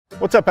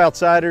What's up,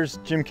 Outsiders?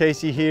 Jim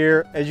Casey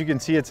here. As you can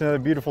see, it's another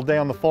beautiful day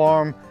on the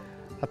farm.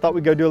 I thought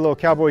we'd go do a little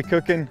cowboy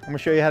cooking. I'm gonna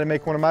show you how to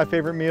make one of my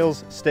favorite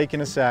meals, steak in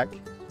a sack.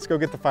 Let's go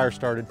get the fire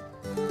started.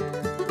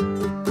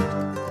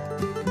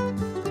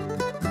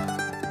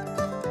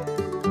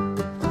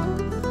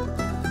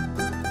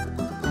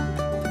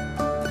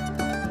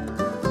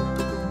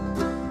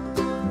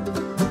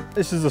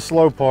 This is the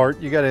slow part.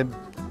 You gotta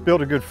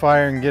build a good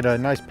fire and get a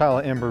nice pile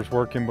of embers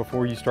working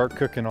before you start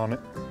cooking on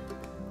it.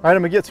 All right,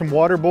 I'm gonna get some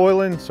water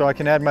boiling so I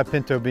can add my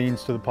pinto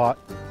beans to the pot.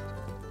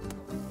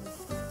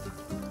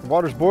 The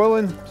water's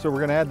boiling, so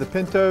we're gonna add the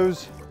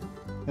pintos,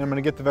 and I'm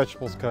gonna get the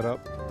vegetables cut up.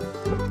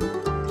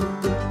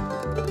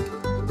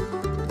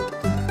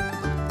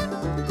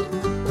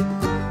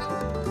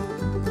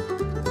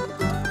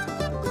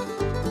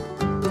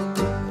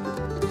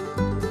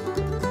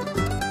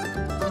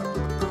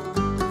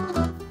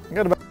 I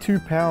got about 2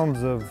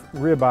 pounds of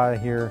ribeye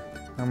here.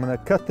 I'm gonna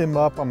cut them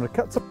up. I'm gonna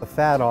cut some of the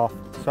fat off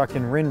so I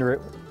can render it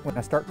when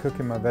I start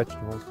cooking my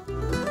vegetables.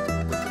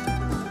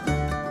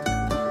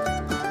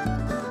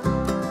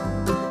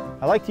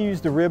 I like to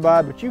use the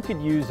ribeye, but you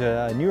could use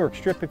a New York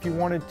strip if you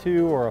wanted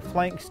to, or a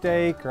flank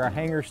steak, or a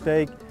hanger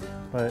steak.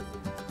 But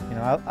you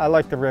know, I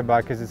like the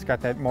ribeye because it's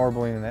got that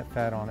marbling and that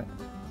fat on it.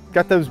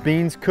 Got those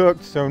beans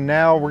cooked, so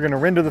now we're gonna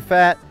render the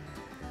fat,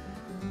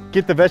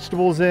 get the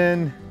vegetables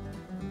in,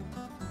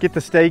 get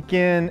the steak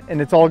in, and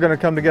it's all gonna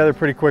come together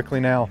pretty quickly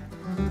now.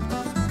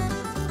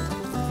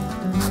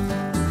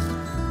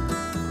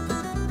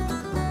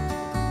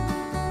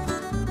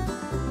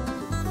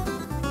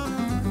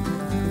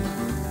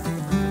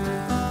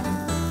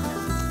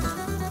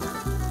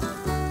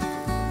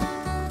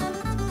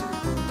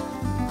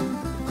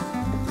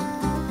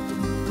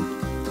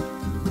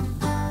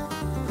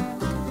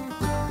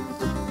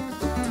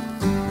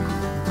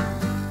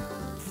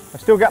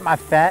 Still got my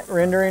fat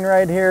rendering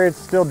right here. It's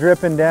still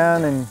dripping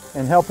down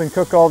and helping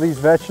cook all these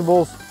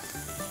vegetables.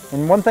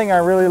 And one thing I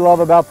really love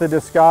about the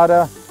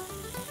Discada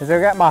is I've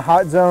got my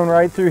hot zone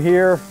right through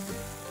here.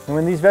 And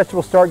when these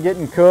vegetables start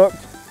getting cooked,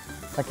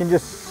 I can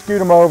just scoot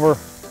them over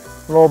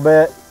a little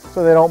bit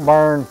so they don't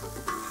burn.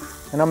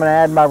 And I'm gonna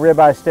add my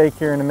ribeye steak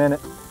here in a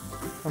minute.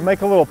 I'll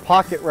make a little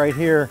pocket right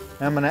here,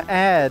 and I'm gonna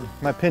add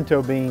my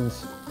pinto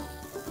beans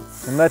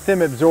and let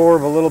them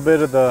absorb a little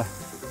bit of the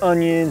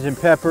onions and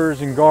peppers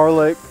and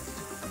garlic,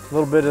 a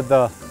little bit of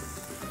the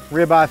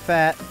ribeye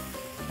fat.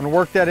 I'm gonna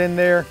work that in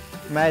there.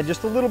 I'm gonna add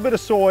just a little bit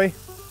of soy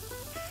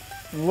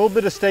and a little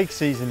bit of steak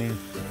seasoning.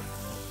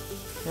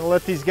 I'm gonna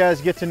let these guys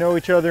get to know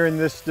each other in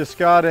this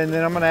Discada, and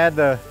then I'm gonna add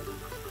the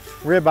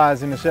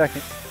ribeyes in a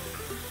second.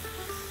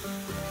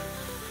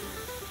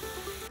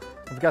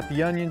 I've got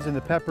the onions and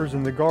the peppers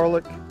and the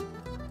garlic,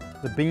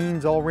 the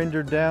beans all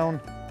rendered down.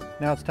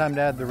 Now it's time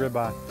to add the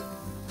ribeye.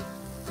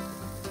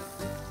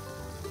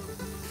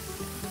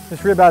 This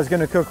ribeye is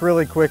going to cook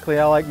really quickly.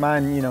 I like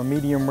mine, you know,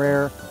 medium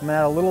rare. I'm going to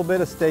add a little bit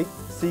of steak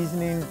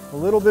seasoning, a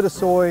little bit of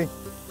soy,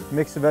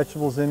 mix the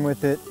vegetables in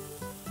with it.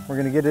 We're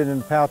going to get it in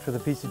a pouch with a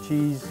piece of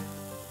cheese,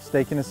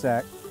 steak in a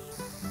sack.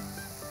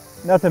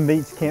 Nothing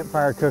beats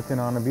campfire cooking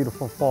on a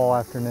beautiful fall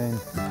afternoon.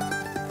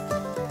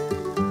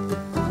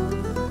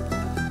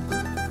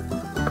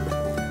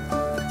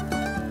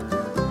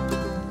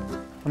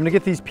 I'm going to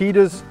get these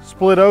pitas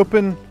split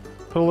open,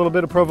 put a little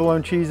bit of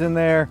provolone cheese in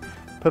there.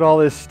 Put all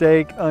this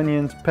steak,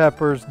 onions,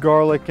 peppers,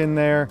 garlic in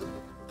there.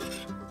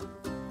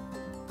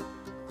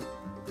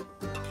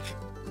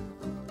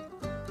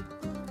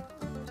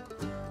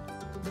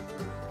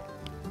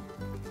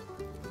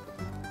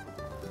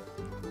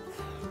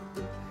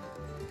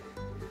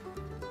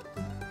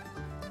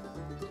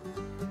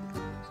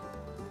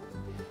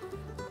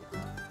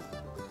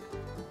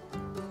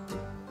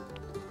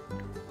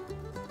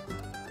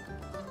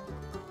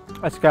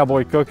 That's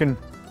Cowboy Cooking.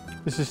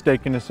 This is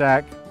Steak in a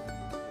Sack.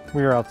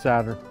 We are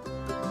Outsider.